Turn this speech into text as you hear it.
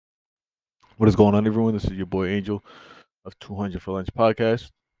What is going on, everyone? This is your boy Angel of 200 for Lunch podcast.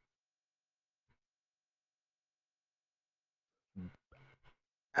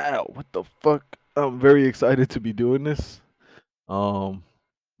 Ow, what the fuck? I'm very excited to be doing this. Um,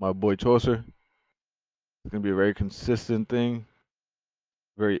 my boy Chaucer. It's gonna be a very consistent thing,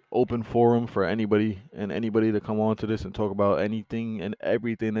 very open forum for anybody to come on to this and talk about anything and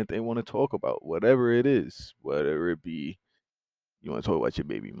everything that they want to talk about, whatever it is, whether it be you want to talk about your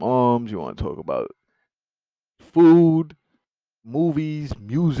baby moms, you want to talk about food, movies,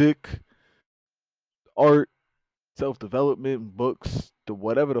 music, art, self development, books, to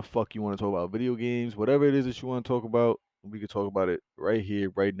whatever the fuck you want to talk about, video games, whatever it is that you want to talk about, we can talk about it right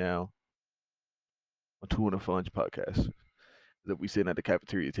here, right now on Two and a Funge podcast. That we sitting at the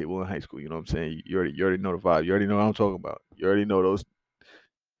cafeteria table in high school, you know what I'm saying? You already know the vibe. You already know what I'm talking about. You already know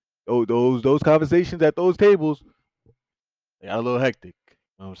those conversations at those tables. They got a little hectic. You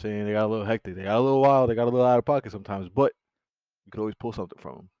know what I'm saying? They got a little hectic. They got a little wild. They got a little out of pocket sometimes, but you could always pull something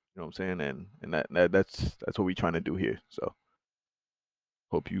from them. You know what I'm saying? And that's what we trying to do here. So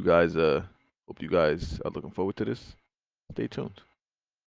hope you guys are looking forward to this. Stay tuned.